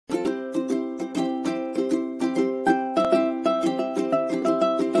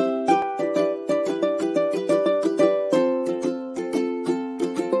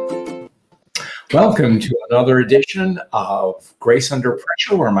Welcome to another edition of Grace Under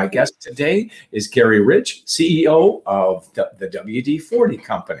Pressure, where my guest today is Garry Ridge, CEO of the WD-40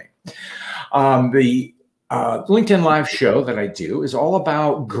 Company. The LinkedIn Live show that I do is all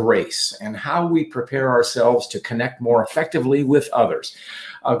about grace and how we prepare ourselves to connect more effectively with others.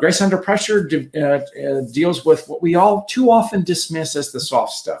 Grace Under Pressure deals with what we all too often dismiss as the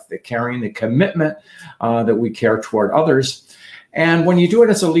soft stuff, the caring, the commitment that we care toward others. And when you do it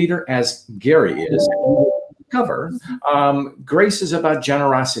as a leader, as Garry is, cover, grace is about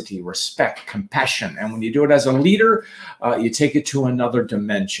generosity, respect, compassion. And when you do it as a leader, you take it to another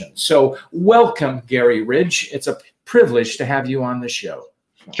dimension. So welcome, Garry Ridge. It's a privilege to have you on the show.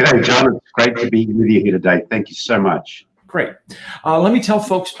 G'day, John. It's great to be with you here today. Thank you so much. Great. Let me tell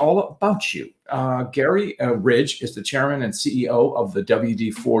folks all about you. Garry Ridge is the chairman and CEO of the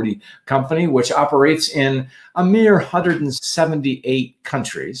WD-40 Company, which operates in a mere 178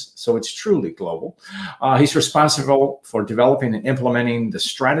 countries, so it's truly global. He's responsible for developing and implementing the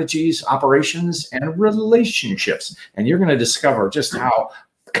strategies, operations, and relationships. And you're going to discover just how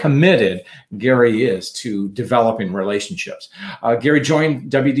committed Garry is to developing relationships. Garry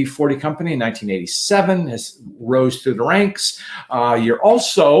joined WD-40 Company in 1987, has rose through the ranks. You're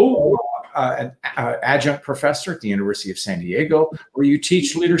also an adjunct professor at the University of San Diego, where you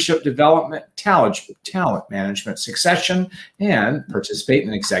teach leadership development, talent management, succession, and participate in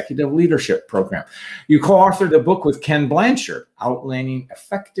an executive leadership program. You co-authored a book with Ken Blanchard, outlining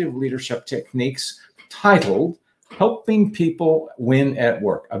effective leadership techniques, titled Helping People Win at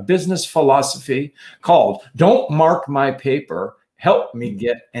Work, a business philosophy called Don't Mark My Paper, Help Me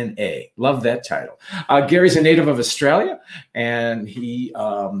Get an A. Love that title. Garry's a native of Australia, and he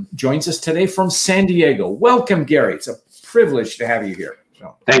joins us today from San Diego. Welcome, Garry. It's a privilege to have you here.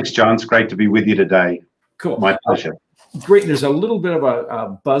 So. Thanks, John. It's great to be with you today. Cool. My pleasure. Great. There's a little bit of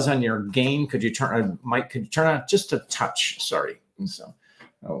a buzz on your gain. Could you turn, Mike, could you turn on just a touch? Sorry. So,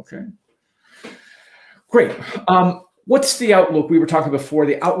 okay. Great. What's the outlook? We were talking before,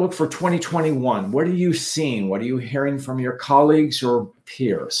 the outlook for 2021. What are you seeing? What are you hearing from your colleagues or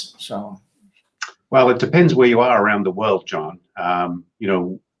peers? Well, it depends where you are around the world, John.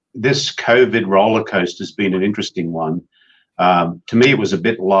 This COVID roller coaster has been an interesting one. To me, it was a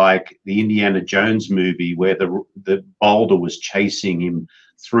bit like the Indiana Jones movie where the boulder was chasing him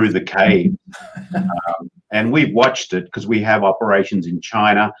through the cave. And we've watched it because we have operations in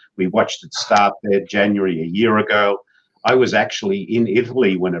China. We watched it start there January a year ago. I was actually in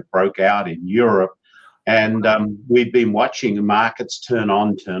Italy when it broke out in Europe. And we've been watching the markets turn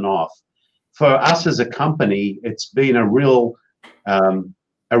on, turn off. For us as a company, it's been a real,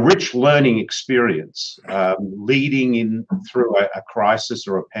 a rich learning experience. Leading in through a crisis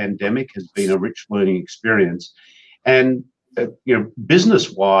or a pandemic has been a rich learning experience. And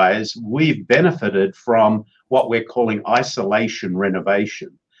business-wise, we've benefited from what we're calling isolation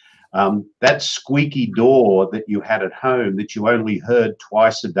renovation. That squeaky door that you had at home that you only heard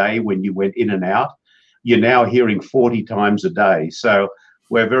twice a day when you went in and out, you're now hearing 40 times a day. So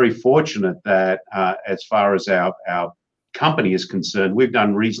we're very fortunate that as far as our company is concerned, we've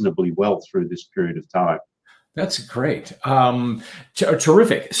done reasonably well through this period of time. That's great.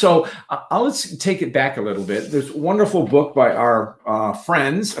 Terrific. So let's take it back a little bit. There's a wonderful book by our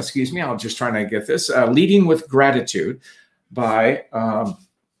friends, excuse me, I'm just trying to get this, Leading with Gratitude by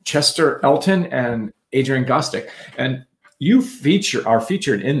Chester Elton and Adrian Gostick. And you are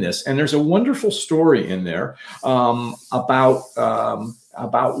featured in this. And there's a wonderful story in there about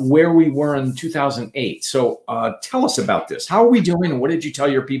where we were in 2008. So tell us about this. How are we doing? And what did you tell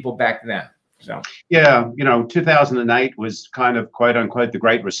your people back then? So. Yeah, 2008 was kind of quote unquote the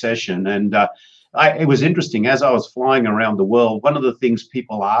Great Recession. And it was interesting as I was flying around the world. One of the things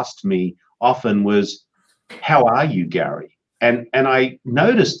people asked me often was, how are you, Garry? And I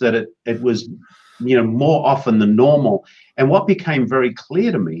noticed that it was, more often than normal. And what became very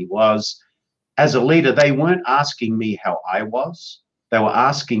clear to me was, as a leader, they weren't asking me how I was. They were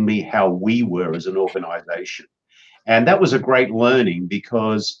asking me how we were as an organization. And that was a great learning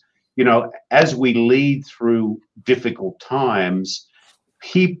because as we lead through difficult times,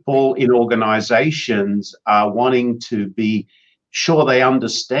 people in organizations are wanting to be sure they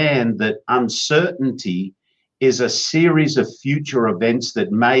understand that uncertainty is a series of future events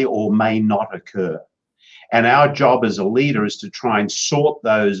that may or may not occur. And our job as a leader is to try and sort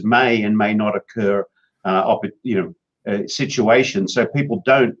those may and may not occur situations so people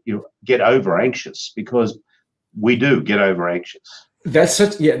don't get over anxious, because we do get over anxious. That's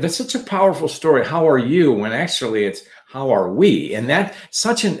such a powerful story. How are you? When actually it's how are we? And that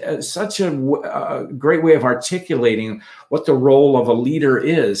such a great way of articulating what the role of a leader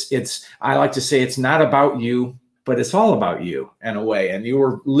is. I like to say it's not about you, but it's all about you in a way. And you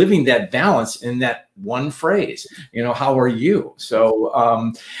were living that balance in that one phrase, how are you? So,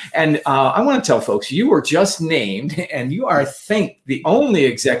 I want to tell folks, you were just named, and you are, I think, the only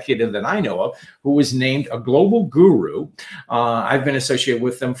executive that I know of who was named a global guru. I've been associated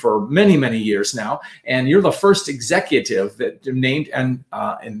with them for many, many years now. And you're the first executive that named and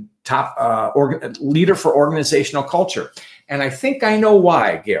top leader for organizational culture. And I think I know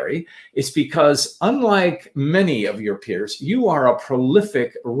why, Garry. It's because unlike many of your peers, you are a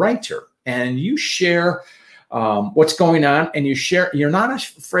prolific writer, and you share what's going on, and you're not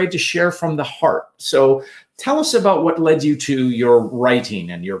afraid to share from the heart. So tell us about what led you to your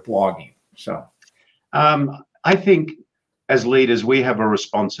writing and your blogging. So I think as leaders, we have a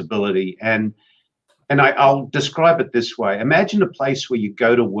responsibility, and I'll describe it this way. Imagine a place where you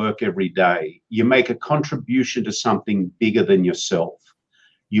go to work every day. You make a contribution to something bigger than yourself.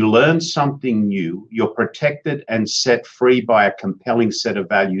 You learn something new. You're protected and set free by a compelling set of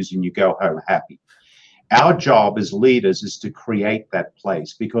values, and you go home happy. Our job as leaders is to create that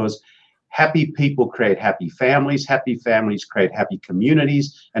place, because happy people create happy families create happy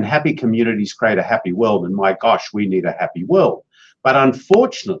communities, and happy communities create a happy world. And my gosh, we need a happy world. But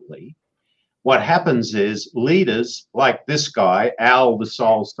unfortunately, what happens is leaders like this guy, Al, the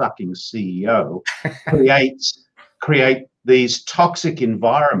soul-sucking CEO, create these toxic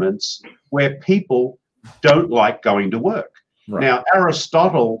environments where people don't like going to work. Right. Now,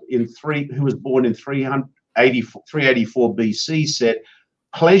 Aristotle, who was born in 384 BC, said,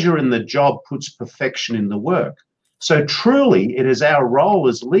 pleasure in the job puts perfection in the work. So truly, it is our role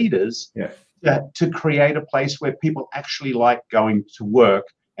as leaders to create a place where people actually like going to work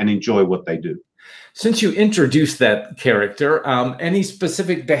and enjoy what they do. Since you introduced that character, any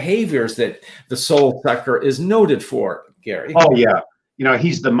specific behaviors that the soul sucker is noted for, Garry? Oh, yeah.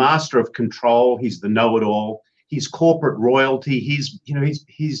 He's the master of control. He's the know-it-all. He's corporate royalty. He's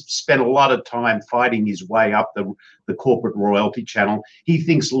spent a lot of time fighting his way up the corporate royalty channel. He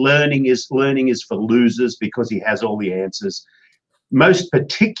thinks learning is for losers because he has all the answers. Most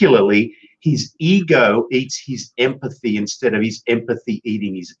particularly, his ego eats his empathy instead of his empathy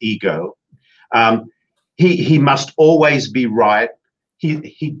eating his ego. He must always be right.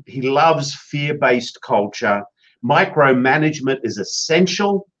 He loves fear-based culture. Micromanagement is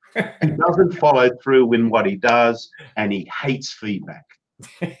essential. He doesn't follow through in what he does, and he hates feedback.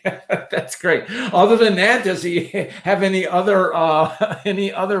 That's great. Other than that, does he have any other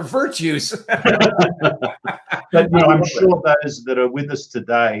virtues? But I'm sure those that are with us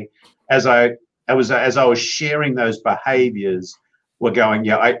today, as I was sharing those behaviors, were going,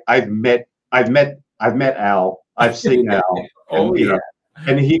 yeah, I've met Al. I've seen Al. And,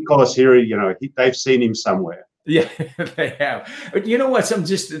 and he, of course, here, they've seen him somewhere. Yeah, they have. But you know what? I'm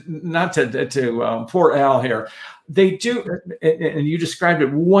just not to poor Al here. They do, and you described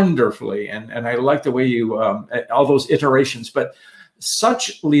it wonderfully, and I like the way you all those iterations. But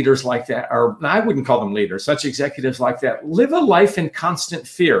such leaders like that I wouldn't call them leaders. Such executives like that live a life in constant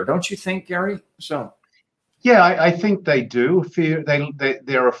fear, don't you think, Garry? So. Yeah, I think they do. Fear.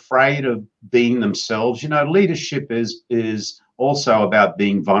 They're afraid of being themselves. Leadership is also about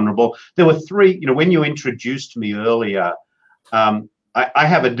being vulnerable. There were three. When you introduced me earlier, I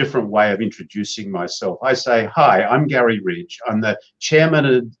have a different way of introducing myself. I say, "Hi, I'm Garry Ridge. I'm the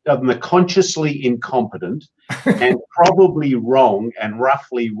chairman of the consciously incompetent and probably wrong and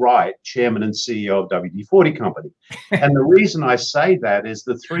roughly right chairman and CEO of WD-40 Company." And the reason I say that is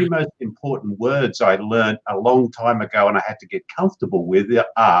the three most important words I learned a long time ago and I had to get comfortable with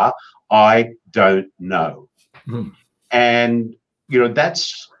are, "I don't know." And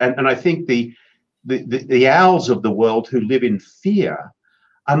that's and I think the owls of the world who live in fear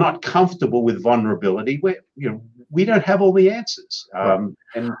are not comfortable with vulnerability. We don't have all the answers, and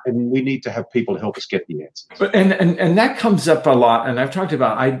we need to have people to help us get the answers. But and that comes up a lot. And I've talked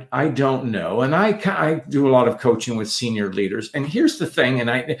about I don't know, and I do a lot of coaching with senior leaders. And here's the thing,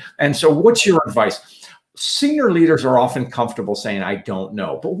 and so what's your advice? Senior leaders are often comfortable saying, "I don't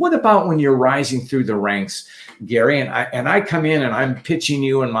know." But what about when you're rising through the ranks, Garry, and I come in and I'm pitching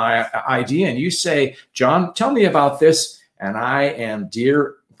you and my idea, and you say, "John, tell me about this," and I am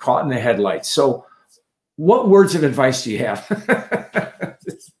deer caught in the headlights. So what words of advice do you have?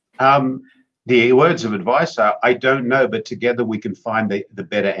 The words of advice are, "I don't know, but together we can find the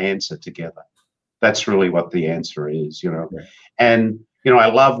better answer together." That's really what the answer is, Right. And, I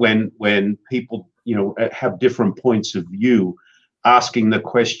love when people, have different points of view, asking the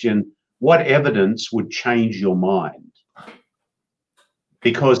question, what evidence would change your mind?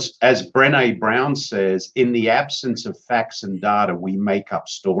 Because as Brené Brown says, in the absence of facts and data, we make up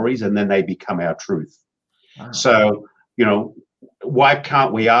stories and then they become our truth. Wow. So, you know, why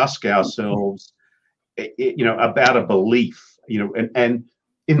can't we ask ourselves, you know, about a belief, you know, and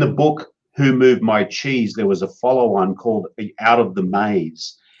in the book, Who Moved My Cheese, there was a follow-on called Out of the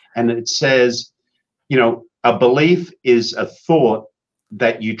Maze. And it says, you know, a belief is a thought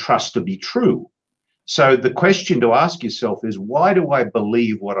that you trust to be true. So the question to ask yourself is, why do I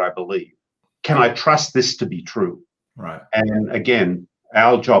believe what I believe? Can I trust this to be true? Right. And again,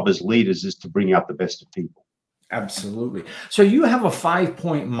 our job as leaders is to bring out the best of people. Absolutely. So you have a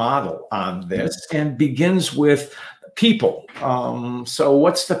 5-point model on this and begins with people. So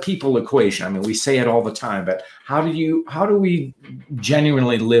what's the people equation? I mean, we say it all the time, but how do we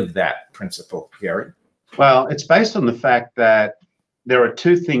genuinely live that principle, Garry? Well, it's based on the fact that there are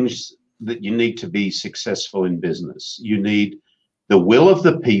two things that you need to be successful in business. You need the will of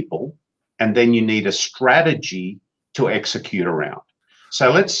the people, and then you need a strategy to execute around.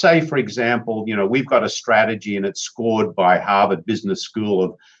 So let's say, for example, you know, we've got a strategy and it's scored by Harvard Business School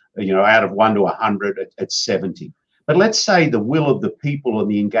of, you know, out of 1 to 100 at 70. But let's say the will of the people and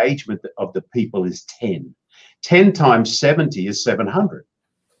the engagement of the people is 10. 10 times 70 is 700.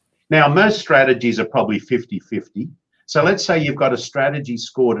 Now, most strategies are probably 50-50. So let's say you've got a strategy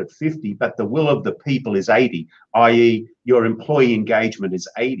scored at 50, but the will of the people is 80, i.e. your employee engagement is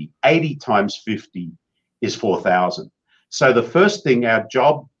 80. 80 times 50 is 4,000. So the first thing, our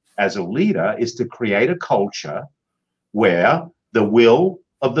job as a leader, is to create a culture where the will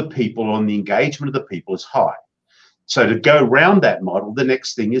of the people and the engagement of the people is high. So to go around that model, the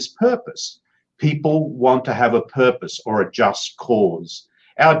next thing is purpose. People want to have a purpose or a just cause.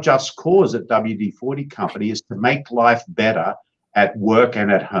 Our just cause at WD-40 Company is to make life better at work and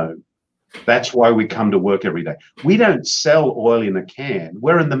at home. That's why we come to work every day. We don't sell oil in a can.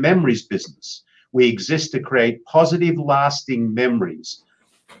 We're in the memories business. We exist to create positive, lasting memories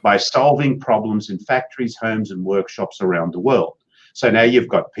by solving problems in factories, homes, and workshops around the world. So now you've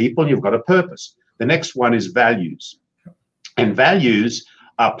got people and you've got a purpose. The next one is values. And values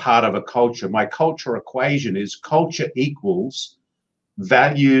are part of a culture. My culture equation is culture equals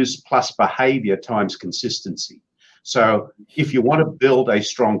values plus behavior times consistency. So if you want to build a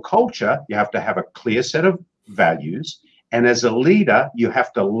strong culture, you have to have a clear set of values. And as a leader, you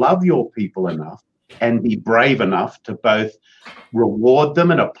have to love your people enough and be brave enough to both reward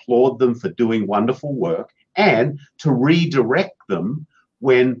them and applaud them for doing wonderful work and to redirect them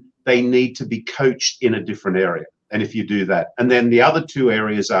when they need to be coached in a different area. And if you do that, and then the other two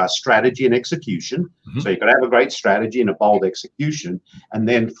areas are strategy and execution. So you've got to have a great strategy and a bold execution. And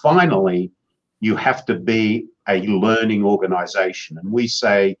then finally, you have to be a learning organization. And we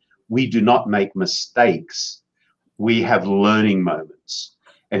say we do not make mistakes. We have learning moments.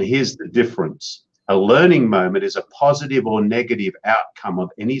 And here's the difference. A learning moment is a positive or negative outcome of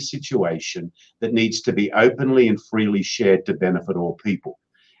any situation that needs to be openly and freely shared to benefit all people.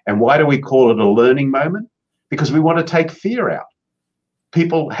 And why do we call it a learning moment? Because we want to take fear out.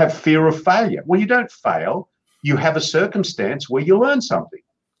 People have fear of failure. Well, you don't fail. You have a circumstance where you learn something.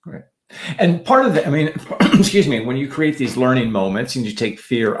 Right. And part of that, I mean, excuse me, when you create these learning moments and you take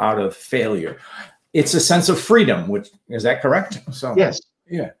fear out of failure, it's a sense of freedom, which is that correct? So yes.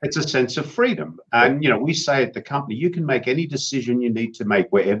 Yeah. It's a sense of freedom. And, you know, we say at the company, you can make any decision you need to make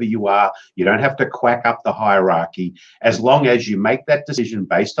wherever you are. You don't have to quack up the hierarchy as long as you make that decision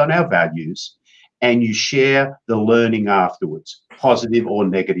based on our values and you share the learning afterwards, positive or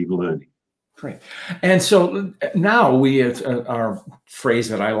negative learning. Great. And so now we have our phrase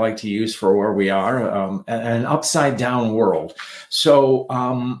that I like to use for where we are, an upside down world.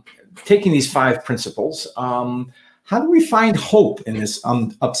 So taking these 5 principles, how do we find hope in this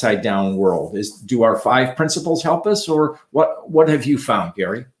upside down world? Do our 5 principles help us, or what have you found,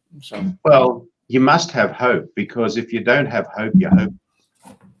 Garry? So. Well, you must have hope, because if you don't have hope, you're hopeless.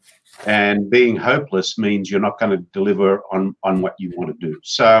 And being hopeless means you're not going to deliver on what you want to do.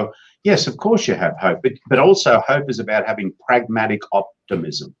 So yes, of course you have hope, but also hope is about having pragmatic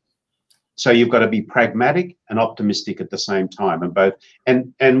optimism. So you've got to be pragmatic and optimistic at the same time, and both.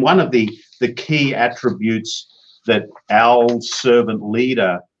 And one of the key attributes that our servant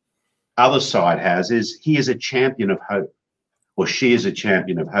leader, other side, has is he is a champion of hope, or she is a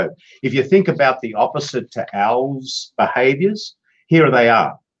champion of hope. If you think about the opposite to Al's behaviors, here they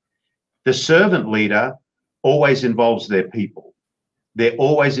are. The servant leader always involves their people. They're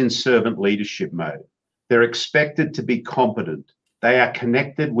always in servant leadership mode. They're expected to be competent. They are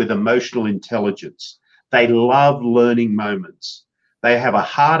connected with emotional intelligence. They love learning moments. They have a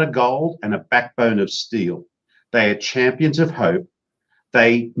heart of gold and a backbone of steel. They are champions of hope.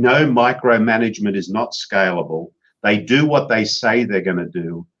 They know micromanagement is not scalable. They do what they say they're going to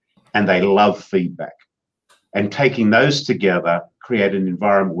do, and they love feedback. And taking those together create an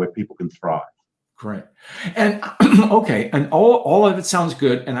environment where people can thrive. Great. And okay, and all of it sounds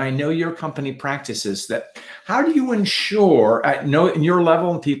good. And I know your company practices that. How do you ensure, I know in your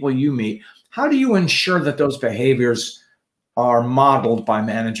level and people you meet, how do you ensure that those behaviors are modeled by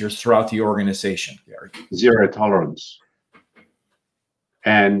managers throughout the organization, Garry? Zero tolerance.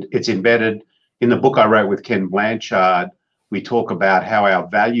 And it's embedded in the book I wrote with Ken Blanchard. We talk about how our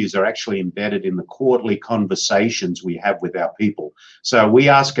values are actually embedded in the quarterly conversations we have with our people. So we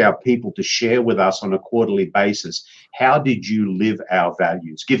ask our people to share with us on a quarterly basis, how did you live our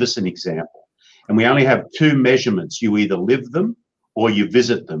values? Give us an example. And we only have two measurements. You either live them or you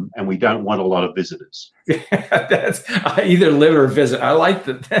visit them, and we don't want a lot of visitors. That's either live or visit. I like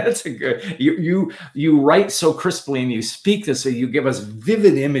that. That's a good. You write so crisply and you speak this, so you give us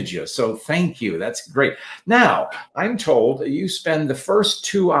vivid images. So thank you. That's great. Now I'm told that you spend the first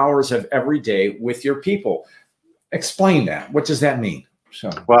 2 hours of every day with your people. Explain that. What does that mean?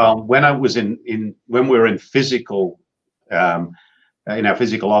 So well, when I was when we were in physical. In our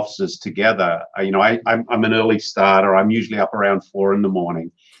physical offices together, I'm an early starter. I'm usually up around 4 in the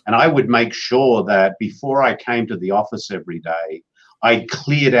morning, and I would make sure that before I came to the office every day, I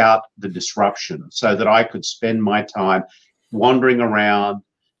cleared out the disruption so that I could spend my time wandering around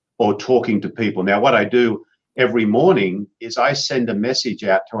or talking to people. Now, what I do every morning is I send a message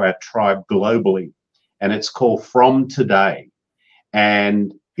out to our tribe globally, and it's called From Today.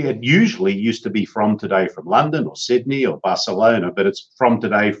 And it usually used to be from today from London or Sydney or Barcelona, but it's from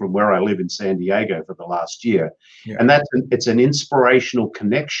today from where I live in San Diego for the last year. Yeah. And it's an inspirational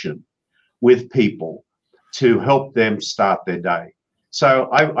connection with people to help them start their day. So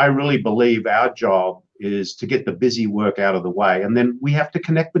I really believe our job is to get the busy work out of the way, and then we have to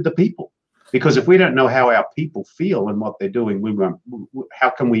connect with the people, because if we don't know how our people feel and what they're doing, how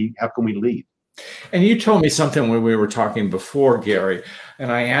can we lead? And you told me something when we were talking before, Garry,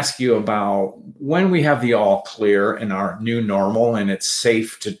 and I asked you about when we have the all clear in our new normal and it's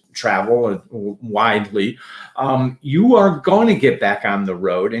safe to travel widely, you are going to get back on the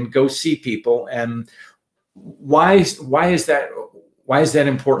road and go see people. And why is that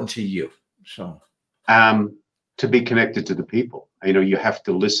important to you? So, to be connected to the people. You have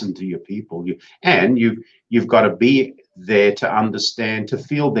to listen to your people, you've got to be there to understand, to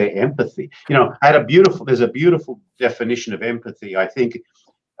feel their empathy. There's a beautiful definition of empathy. I think it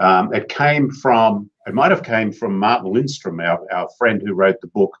might have came from Martin Lindstrom, our friend who wrote the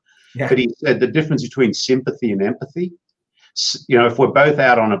book. Yeah. But he said the difference between sympathy and empathy. If we're both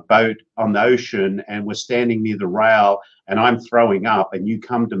out on a boat on the ocean and we're standing near the rail and I'm throwing up and you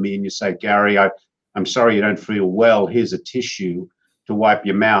come to me and you say, Garry, I'm sorry you don't feel well. Here's a tissue to wipe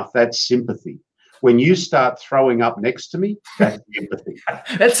your mouth. That's sympathy. When you start throwing up next to me, that's empathy.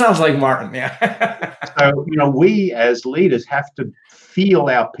 That sounds like Martin, yeah. So, we as leaders have to feel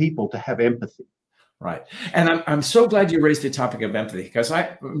our people to have empathy. Right. And I'm so glad you raised the topic of empathy, because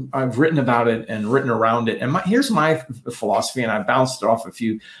I've written about it and written around it. And here's my philosophy, and I bounced it off a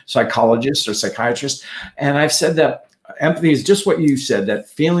few psychologists or psychiatrists. And I've said that empathy is just what you said, that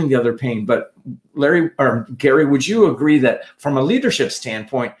feeling the other pain. But Garry, would you agree that from a leadership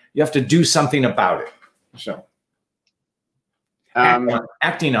standpoint, you have to do something about it? So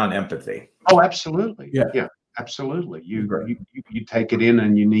acting on empathy. Oh, absolutely. Yeah, absolutely. You take it in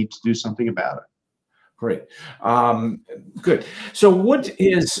and you need to do something about it. Great. Good. So what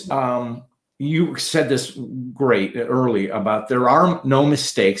is, you said this great early about there are no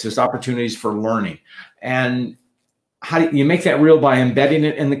mistakes, there's opportunities for learning. And how do you make that real? By embedding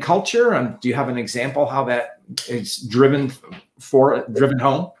it in the culture? And do you have an example how that is driven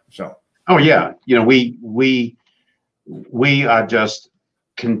home? So. Oh yeah, we are just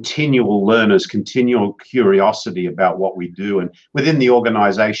continual learners, continual curiosity about what we do, and within the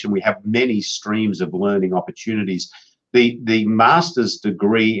organization we have many streams of learning opportunities. The master's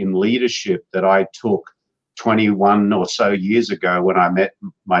degree in leadership that I took 21 or so years ago when I met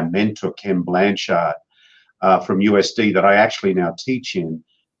my mentor Ken Blanchard from USD, that I actually now teach in,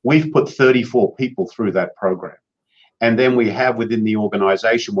 we've put 34 people through that program. And then we have within the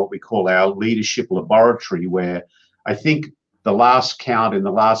organization what we call our leadership laboratory, where I think the last count in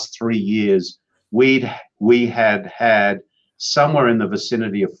the last 3 years, we had somewhere in the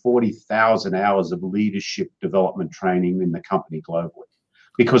vicinity of 40,000 hours of leadership development training in the company globally,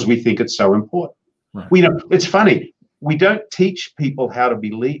 because we think it's so important. Right. It's funny, we don't teach people how to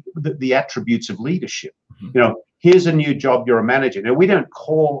be the attributes of leadership. Mm-hmm. Here's a new job, you're a manager. Now, we don't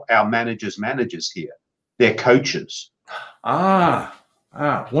call our managers here. They're coaches. Ah.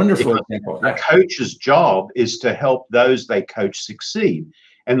 Ah, wonderful Because example. a Yeah. coach's job is to help those they coach succeed.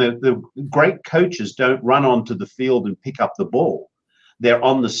 And the great coaches don't run onto the field and pick up the ball. They're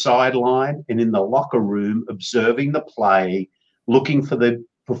on the sideline and in the locker room, observing the play, looking for the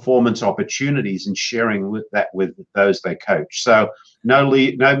performance opportunities and sharing that with those they coach. So no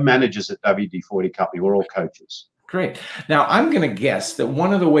managers at WD-40 Company. We're all coaches. Great. Now, I'm going to guess that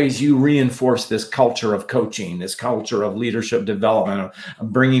one of the ways you reinforce this culture of coaching, this culture of leadership development,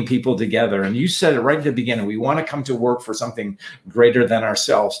 of bringing people together, and you said it right at the beginning, we want to come to work for something greater than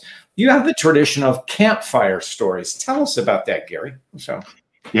ourselves. You have the tradition of campfire stories. Tell us about that, Garry.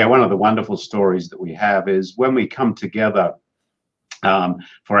 Yeah, one of the wonderful stories that we have is when we come together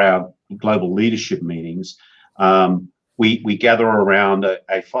for our global leadership meetings, we gather around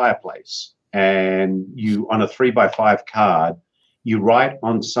a fireplace. And you, on a 3x5 card, you write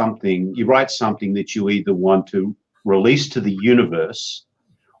something that you either want to release to the universe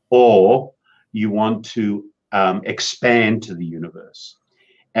or you want to expand to the universe.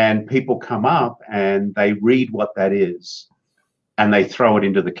 And people come up and they read what that is and they throw it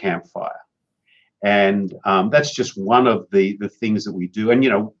into the campfire. And that's just one of the things that we do.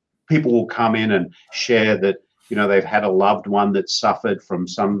 And, people will come in and share that, they've had a loved one that suffered from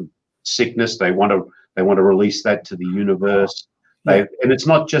some sickness. They want to release that to the universe. And it's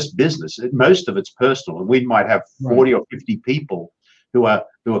not just business. Most of it's personal. And we might have 40 or 50 people who are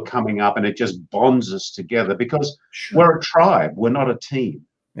coming up, and it just bonds us together because we're a tribe. We're not a team.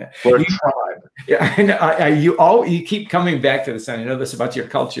 Yeah. We're a tribe. Yeah, and you keep coming back to this, and I know this about your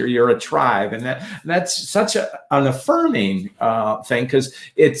culture. You're a tribe, and that's such an affirming thing because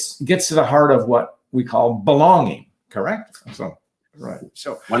it gets to the heart of what we call belonging. Correct. So. Right.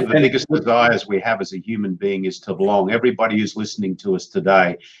 So one of the biggest desires we have as a human being is to belong. Everybody who's listening to us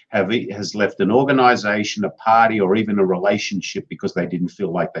today has left an organization, a party, or even a relationship because they didn't feel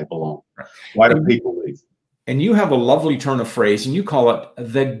like they belong. Right. Why do people leave? And you have a lovely turn of phrase, and you call it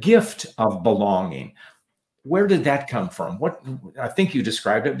the gift of belonging. Where did that come from? What I think you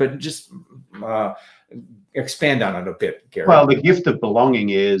described it, but just expand on it a bit, Garry. Well, the gift of belonging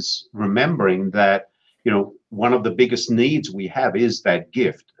is remembering that, one of the biggest needs we have is that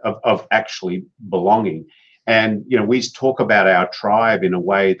gift of actually belonging. And, we talk about our tribe in a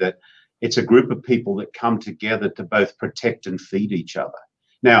way that it's a group of people that come together to both protect and feed each other.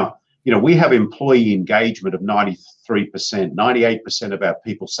 Now, we have employee engagement of 93%. 98% of our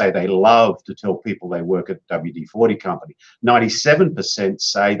people say they love to tell people they work at WD-40 Company. 97%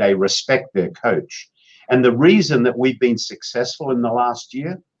 say they respect their coach. And the reason that we've been successful in the last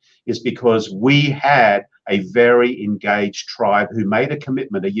year is because we had a very engaged tribe who made a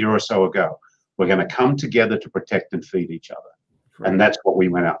commitment a year or so ago. We're going to come together to protect and feed each other. Right. And that's what we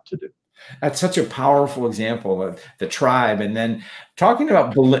went out to do. That's such a powerful example of the tribe. And then talking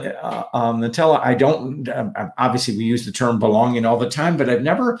about Nutella, I don't, obviously we use the term belonging all the time, but I've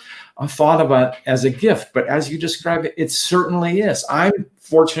never thought about it as a gift. But as you describe it, it certainly is. I'm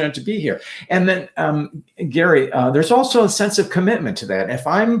fortunate to be here. And then, Garry, there's also a sense of commitment to that. If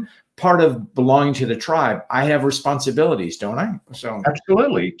I'm part of belonging to the tribe, I have responsibilities, don't I? So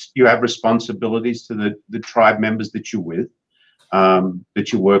absolutely. You have responsibilities to the tribe members that you're with.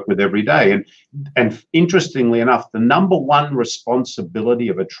 That you work with every day. And interestingly enough, the number one responsibility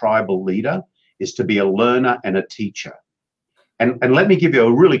of a tribal leader is to be a learner and a teacher. And let me give you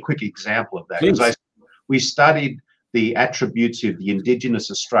a really quick example of that. Because we studied the attributes of the Indigenous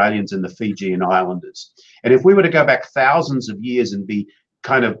Australians and the Fijian Islanders. And if we were to go back thousands of years and be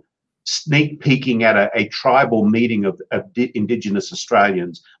kind of sneak peeking at a tribal meeting of Indigenous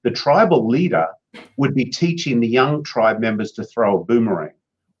Australians, the tribal leader would be teaching the young tribe members to throw a boomerang.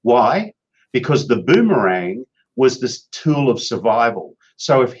 Why? Because the boomerang was this tool of survival.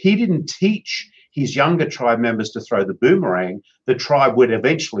 So if he didn't teach his younger tribe members to throw the boomerang, the tribe would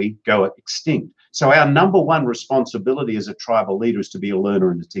eventually go extinct. So our number one responsibility as a tribal leader is to be a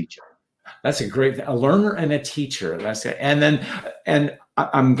learner and a teacher. That's a learner and a teacher. That's it. And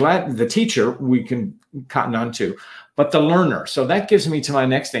I'm glad the teacher we can cotton on to, but the learner. So that gives me to my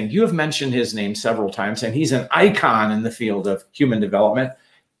next thing. You have mentioned his name several times, and he's an icon in the field of human development.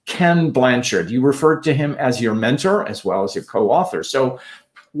 Ken Blanchard. You referred to him as your mentor as well as your co-author. So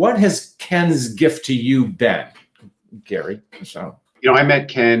what has Ken's gift to you been, Garry? So, I met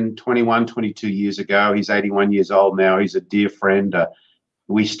Ken 21, 22 years ago. He's 81 years old now. He's a dear friend.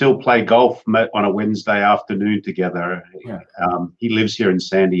 We still play golf on a Wednesday afternoon together. Yeah. He lives here in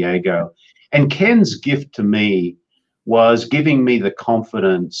San Diego. And Ken's gift to me was giving me the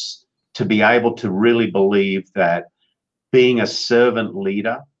confidence to be able to really believe that being a servant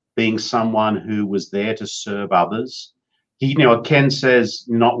leader, being someone who was there to serve others, Ken says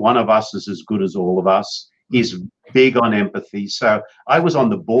not one of us is as good as all of us. He's big on empathy. So I was on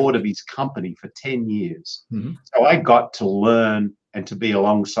the board of his company for 10 years. Mm-hmm. So I got to learn and to be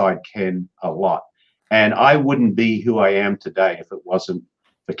alongside Ken a lot. And I wouldn't be who I am today if it wasn't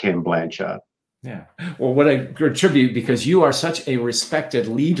for Ken Blanchard. Yeah. Well, what I attribute, because you are such a respected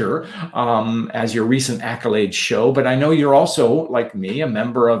leader, as your recent accolades show, but I know you're also, like me, a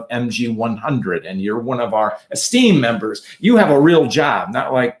member of MG 100, and you're one of our esteemed members. You have a real job,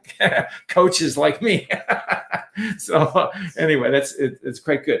 not like coaches like me. So anyway, it's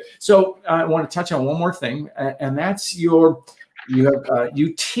quite good. So I want to touch on one more thing, and that's you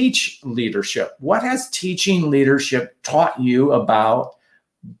teach leadership. What has teaching leadership taught you about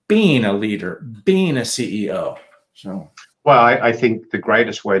being a leader, being a CEO? Well, I think the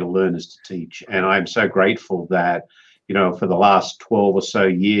greatest way to learn is to teach. And I'm so grateful that, for the last 12 or so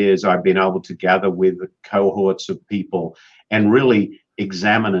years, I've been able to gather with cohorts of people and really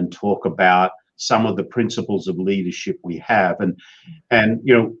examine and talk about some of the principles of leadership we have. And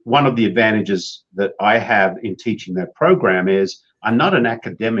one of the advantages that I have in teaching that program is I'm not an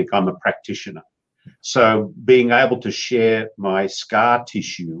academic, I'm a practitioner. So being able to share my scar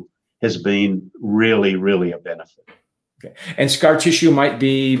tissue has been really, really a benefit. Okay. And scar tissue might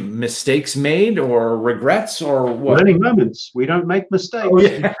be mistakes made or regrets or what? Learning moments. We don't make mistakes. Oh,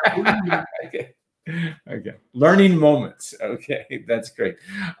 yeah. Okay. Okay. Learning moments. Okay. That's great.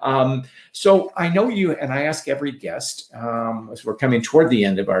 So I know you, and I ask every guest, as we're coming toward the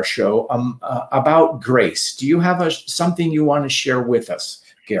end of our show, about grace. Do you have something you want to share with us,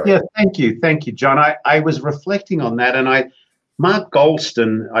 Garry? Yeah, thank you. Thank you, John. I was reflecting on that, and Mark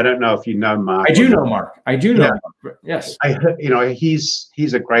Goldston, I don't know if you know Mark. I do know Mark. I do know Mark. Yes.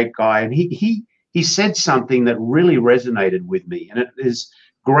 He's a great guy, and he said something that really resonated with me, and it is,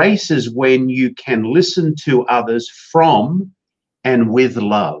 grace is when you can listen to others from and with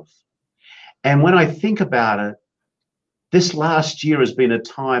love. And when I think about it, this last year has been a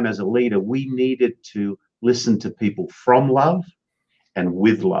time as a leader, we needed to listen to people from love and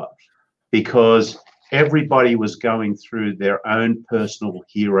with love, because everybody was going through their own personal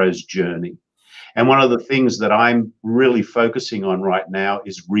hero's journey. And one of the things that I'm really focusing on right now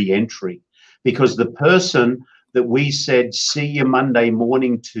is re-entry, because the person that we said, see you Monday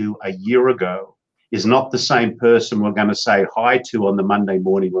morning to a year ago is not the same person we're going to say hi to on the Monday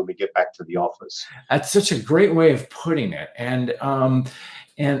morning when we get back to the office. That's such a great way of putting it. And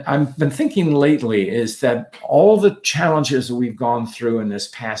I've been thinking lately is that all the challenges that we've gone through in this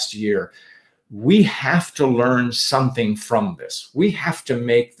past year, we have to learn something from this. We have to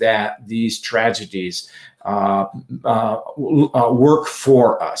make these tragedies work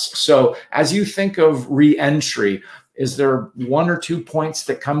for us. So as you think of re-entry, is there one or two points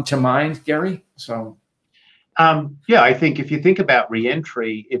that come to mind, Garry? Yeah, I think if you think about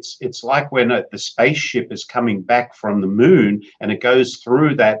re-entry, it's like when the spaceship is coming back from the moon and it goes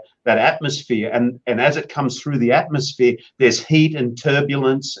through that atmosphere, and as it comes through the atmosphere, there's heat and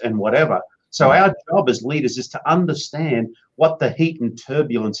turbulence and whatever. So our job as leaders is to understand what the heat and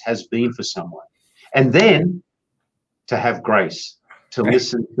turbulence has been for someone, and then to have grace, to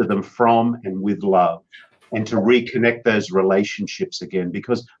listen to them from and with love, and to reconnect those relationships again,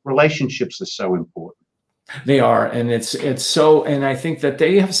 because relationships are so important. They are, and it's so, and I think that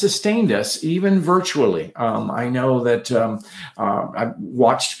they have sustained us even virtually. I know that I've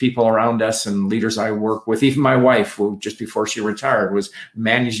watched people around us and leaders I work with, even my wife, who just before she retired was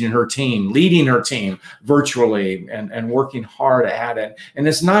managing her team, leading her team virtually, and working hard at it. And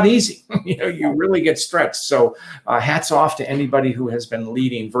it's not easy. You really get stretched. So hats off to anybody who has been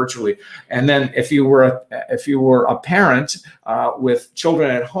leading virtually. And then if you were a parent with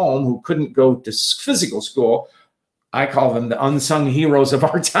children at home who couldn't go to physical school, I call them the unsung heroes of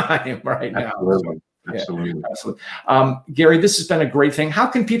our time right now. Absolutely. So, Absolutely. Yeah, absolutely. Garry, this has been a great thing. How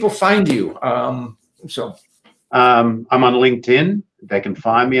can people find you? I'm on LinkedIn. They can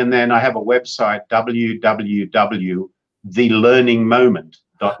find me. And then I have a website,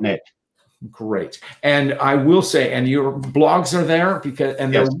 www.thelearningmoment.net. Great. And I will say, and your blogs are there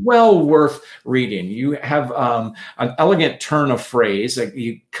they're well worth reading. You have an elegant turn of phrase.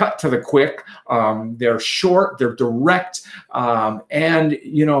 You cut to the quick. They're short, they're direct. And,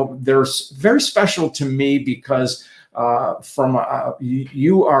 they're very special to me because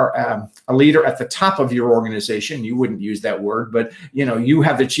you are a leader at the top of your organization. You wouldn't use that word, but you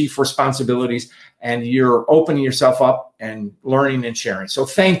have the chief responsibilities, and you're opening yourself up and learning and sharing. So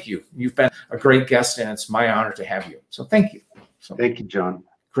thank you. You've been a great guest, and it's my honor to have you. So thank you. Thank you, John.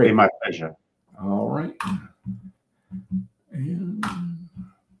 Great. It's my pleasure. All right. And